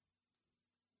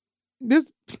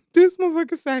 This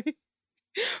motherfucker say,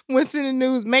 when sending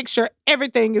news, make sure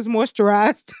everything is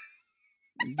moisturized.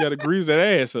 You gotta grease that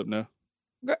ass up now.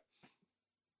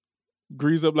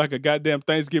 Grease up like a goddamn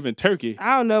Thanksgiving turkey.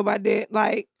 I don't know about that.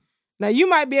 Like, now you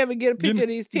might be able to get a picture of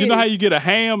these titties. You know how you get a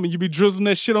ham and you be drizzling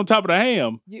that shit on top of the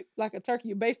ham? Like a turkey,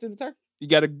 you basted the turkey? You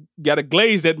gotta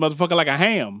glaze that motherfucker like a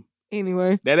ham.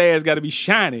 Anyway. That ass gotta be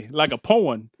shiny, like a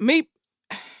porn.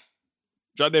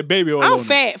 Drop that baby oil on I'm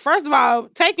fat. First of all,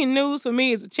 taking news for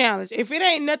me is a challenge. If it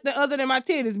ain't nothing other than my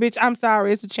titties, bitch, I'm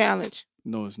sorry. It's a challenge.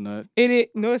 No, it's not. It is.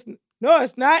 No,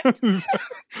 it's not.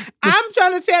 I'm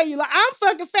trying to tell you, like, I'm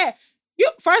fucking fat.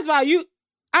 First of all,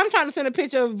 I'm trying to send a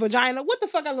picture of vagina. What the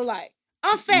fuck I look like?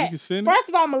 I'm You fat. can send it. First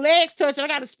of all, my legs touching. I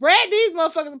got to spread these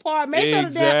motherfuckers apart. Make sure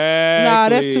Exactly. that. Nah,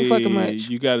 that's too fucking much.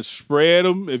 You got to spread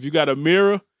them. If you got a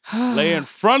mirror, lay in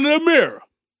front of the mirror.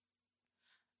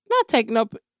 Not taking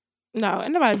up. No,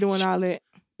 ain't nobody doing all that.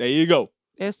 There you go.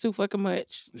 That's too fucking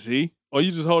much. See? Or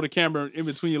you just hold the camera in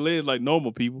between your legs like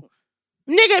normal people.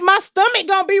 Nigga, my stomach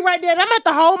gonna be right there. I'm at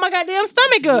to hold my goddamn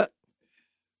stomach up.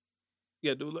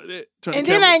 You gotta do it like that. Turn And the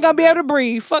then camera I ain't gonna be like able to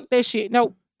breathe. Fuck that shit.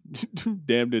 Nope. that.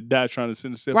 Damn, to die trying to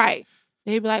send a selfie. Right.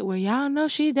 They be like, well, y'all know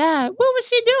she died. What was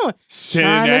she doing?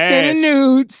 Sending Trying to send the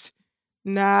nudes.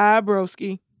 Nah,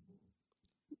 broski.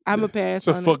 I'm a pass It's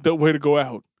a on fucked up way to go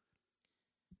out.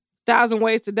 1,000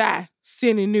 ways to die.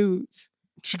 Sending nudes.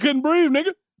 She couldn't breathe,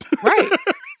 nigga. Right.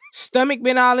 Stomach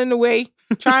been all in the way.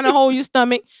 Trying to hold your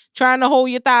stomach. Trying to hold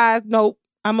your thighs. Nope.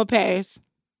 I'm a pass.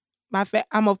 I'm just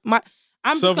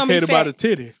gonna be Suffocated by fat. the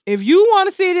titty. If you want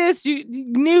to see this,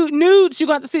 nudes, you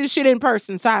got to see the shit in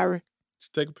person. Sorry.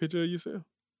 Just take a picture of yourself.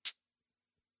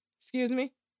 Excuse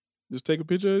me? Just take a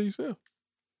picture of yourself.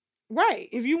 Right.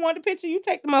 If you want the picture, you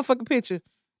take the motherfucking picture.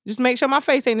 Just make sure my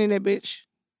face ain't in that bitch.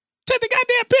 Take the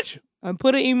goddamn picture. And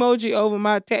put an emoji over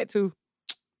my tattoo.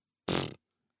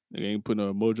 Nigga ain't putting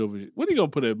an emoji over it. What are you gonna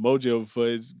put an emoji over for?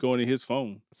 It's going in his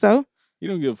phone. So? You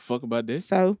don't give a fuck about that.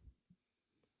 So?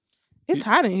 It's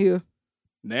hot in here.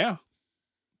 Now.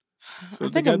 So I the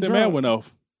think I'm goddamn man drunk. went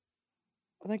off.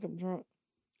 I think I'm drunk.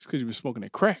 It's because you been smoking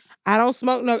that crack. I don't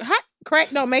smoke no hot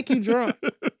crack. Don't make you drunk.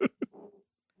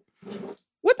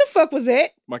 What the fuck was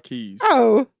that? My keys.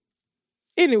 Oh.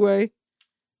 Anyway,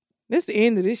 this the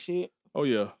end of this shit. Oh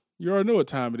yeah. You already know what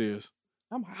time it is.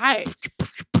 I'm hot.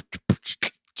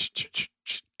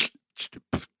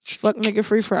 Fuck nigga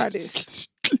free Fridays.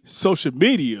 Social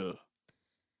media.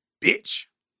 Bitch.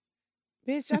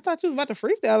 Bitch, I thought you was about to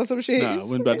freestyle or some shit. Nah, I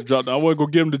wasn't about to drop that. I wasn't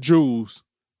gonna give him the jewels.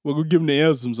 We're gonna give him the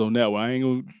anthems on that one. I ain't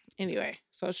gonna. Anyway,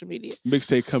 social media.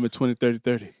 Mixtape coming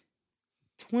 2030.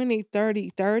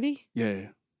 2030. Yeah.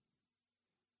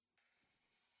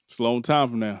 It's a long time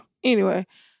from now. Anyway,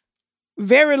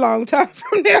 very long time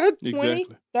from now. 20, Exactly.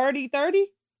 30.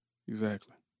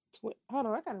 Exactly. Hold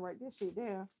on, I gotta write this shit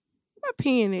down. Where my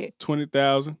pen at?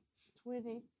 20,000.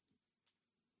 20,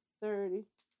 30.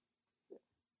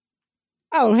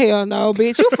 Oh, hell no,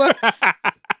 bitch. You fuck.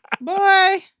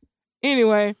 Boy.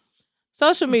 Anyway,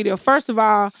 social media. First of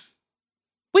all,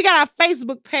 we got our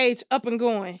Facebook page up and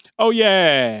going. Oh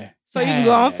yeah. So you can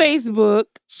go on Facebook.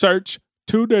 Search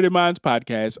Two Dirty Minds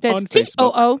Podcast That's on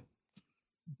Facebook. TOO.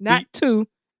 Not two.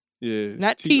 Yeah.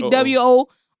 Not TWO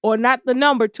or not the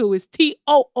number two. It's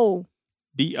TOO.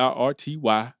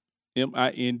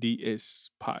 DRRTYMINDS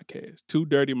Podcast. Two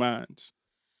Dirty Minds.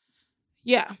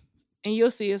 Yeah. And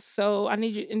you'll see us. So I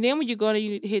need you. And then when you go there,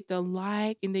 you need to hit the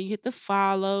like and then you hit the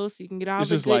follow so you can get all It's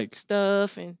the just good like-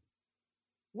 stuff. And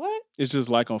what? It's just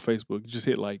like on Facebook. You just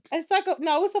hit like. It's like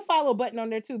it's a follow button on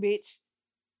there too, bitch.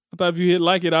 I thought if you hit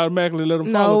like, it automatically let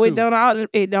them No, follow it too. don't.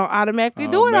 It don't automatically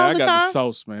do it man, all I the got time. the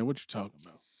sauce, man. What you talking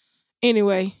about?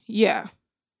 Anyway, yeah,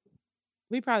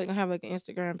 we probably gonna have like an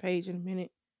Instagram page in a minute.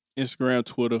 Instagram,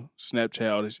 Twitter,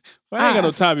 Snapchat, all this shit. But I ain't got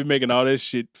no time to be making all that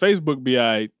shit. Facebook be all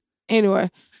right. Anyway,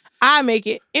 I make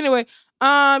it. Anyway,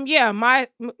 yeah,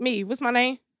 me. What's my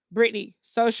name? Brittany.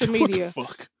 Social media. What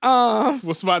the fuck?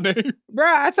 What's my name? Bro,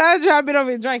 I told you I've been over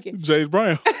here drinking. James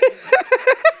Brown.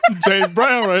 James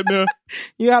Brown right now.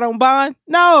 You got on bond?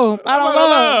 No, I don't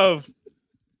love.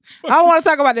 I don't want to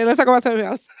talk about that. Let's talk about something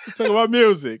else. Let's talk about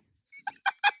music.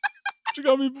 What you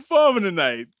gonna be performing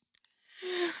tonight?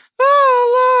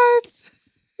 Oh, Lord.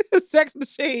 Sex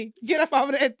machine. Get up off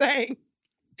of that thing.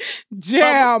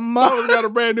 Jam. Mama's got a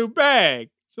brand new bag.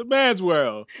 It's a man's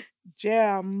world.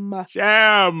 Jam.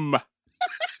 Jam.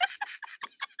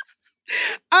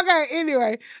 Okay,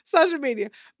 anyway, social media.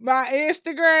 My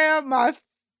Instagram,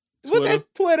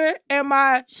 Twitter, and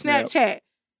my Snapchat.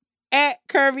 At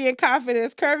Curvy and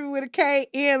Confidence. Curvy with a K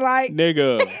and like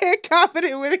Nigga. and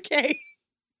Confident with a K.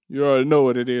 You already know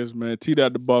what it is, man. T.the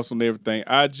boss on everything.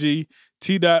 IG,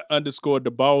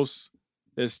 T._the boss.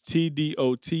 That's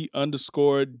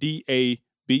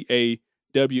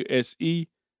TDOT_DABAWSE.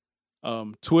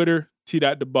 Twitter,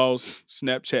 T.the boss.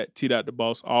 Snapchat, T.the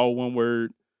boss. All one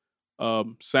word.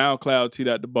 SoundCloud,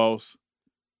 T.the boss.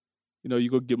 You know, you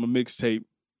go get my mixtape.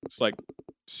 It's like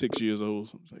 6 years old,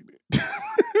 something like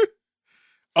that.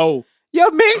 Oh.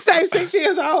 Your mixtape 6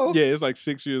 years old. Yeah, it's like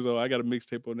 6 years old. I got a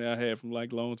mixtape on there I had from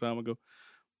like a long time ago.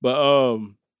 But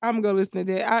I'm gonna listen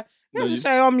to that. No, That's a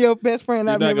shame I'm your best friend.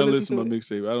 you're I've not never gonna listened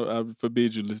listen to my mixtape. I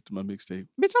forbid you to listen to my mixtape.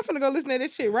 Bitch, I'm finna go listen to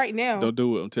this shit right now. Don't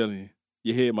do it. I'm telling you.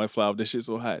 Your head might fly off. That shit's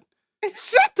so hot.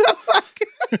 Shut the fuck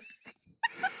up.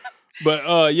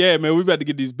 But yeah, man, we about to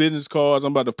get these business cards.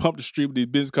 I'm about to pump the street with these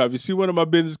business cards. If you see one of my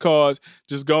business cards,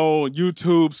 just go on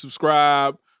YouTube,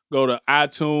 subscribe, go to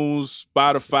iTunes,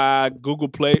 Spotify, Google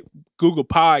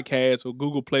Podcasts, or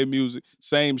Google Play Music.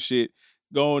 Same shit.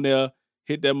 Go on there,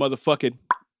 hit that motherfucking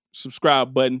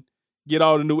subscribe button. Get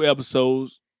all the new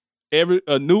episodes.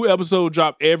 A new episode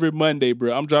drop every Monday,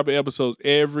 bro. I'm dropping episodes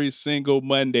every single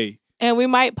Monday. And we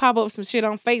might pop up some shit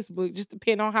on Facebook, just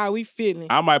depending on how we feeling.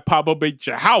 I might pop up at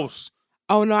your house.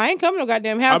 Oh, no, I ain't coming to no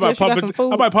goddamn house unless you got some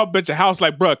food. I might pop up at your house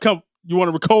like, bro, come, you want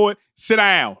to record? Sit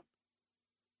down.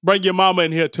 Bring your mama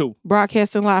in here, too.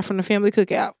 Broadcasting live from the family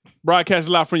cookout.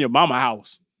 Broadcasting live from your mama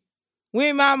house.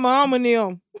 With my mom and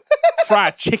them.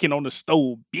 Fried chicken on the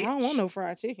stove, bitch. I don't want no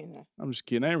fried chicken. Though. I'm just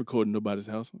kidding. I ain't recording nobody's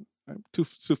house. I'm too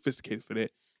sophisticated for that.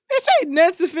 Bitch, ain't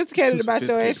nothing sophisticated about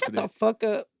your ass. Shut the fuck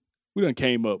up. We done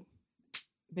came up.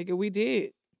 Nigga, we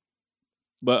did.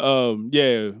 But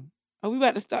yeah. Oh, we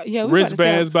about to start. Yeah, we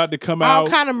wristbands about to come all out. All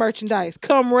kind of merchandise.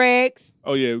 Cum rags.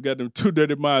 Oh yeah, we got them 2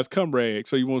 Dirty Minds cum rags,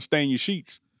 so you won't stain your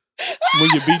sheets when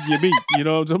you're beating your meat. You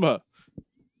know what I'm talking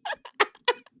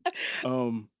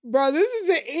about? Bro, this is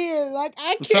the end. Like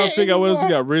I can't. I'm trying to figure out what else we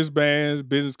got. Wristbands,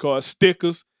 business cards,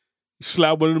 stickers. You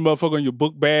slap one of them motherfuckers on your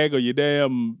book bag or your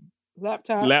damn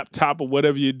laptop or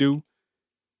whatever you do.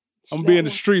 I'm gonna be in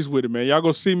the streets with it, man. Y'all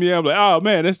gonna see me. I'm like, oh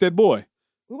man, that's that boy.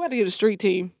 We about to get a street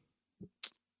team.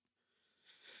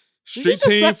 Street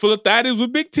team full of thotties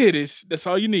with big titties. That's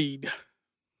all you need.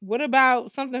 What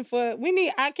about something we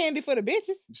need eye candy for the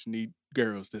bitches? Just need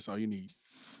girls. That's all you need.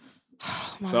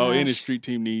 Oh, so any street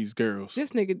team needs girls.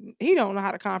 This nigga, he don't know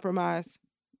how to compromise.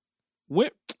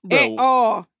 What, bro? At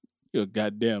all. You're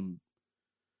goddamn.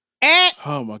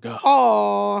 Oh my God.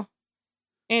 Oh.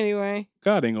 Anyway.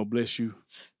 God ain't gonna bless you.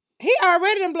 He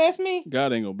already done blessed me.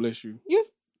 God ain't gonna bless you.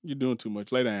 You're doing too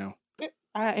much. Lay down.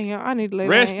 I am. I need to lay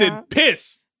rest down. Rest in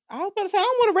piss. I was about to say, I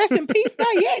don't want to rest in peace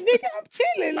not yet, nigga. I'm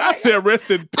chilling. Like, I said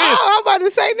rest in piss. Oh, I'm about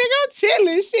to say, nigga, I'm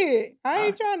chilling. Shit. I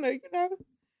ain't trying to,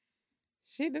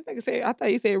 Shit, this nigga said, I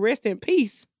thought you said rest in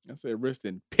peace. I said rest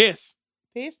in piss.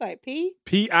 Piss like pee?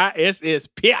 P-I-S-S,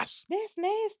 piss. That's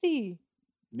nasty.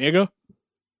 Nigga.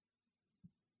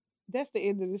 That's the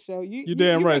end of the show. You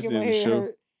damn right it's the end of the show.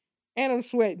 Hurt. And I'm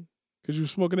sweating. Because you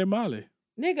smoking that Molly.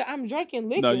 Nigga, I'm drinking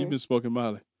liquor. No, you've been smoking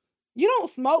Molly. You don't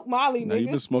smoke Molly, nigga. No, you've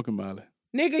been smoking Molly.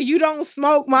 Nigga, you don't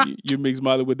smoke Molly. You mix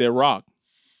Molly with that rock.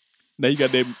 Now you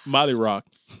got that Molly rock.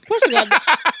 What you got?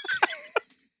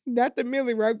 Not the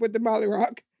Millie rock, but the Molly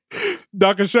rock.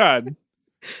 Dr. Shad.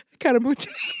 Caramuche.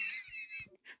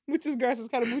 Muchas gracias,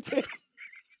 Caramuche.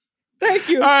 Thank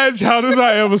you. All right, y'all. This is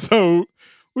our episode.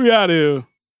 We out here.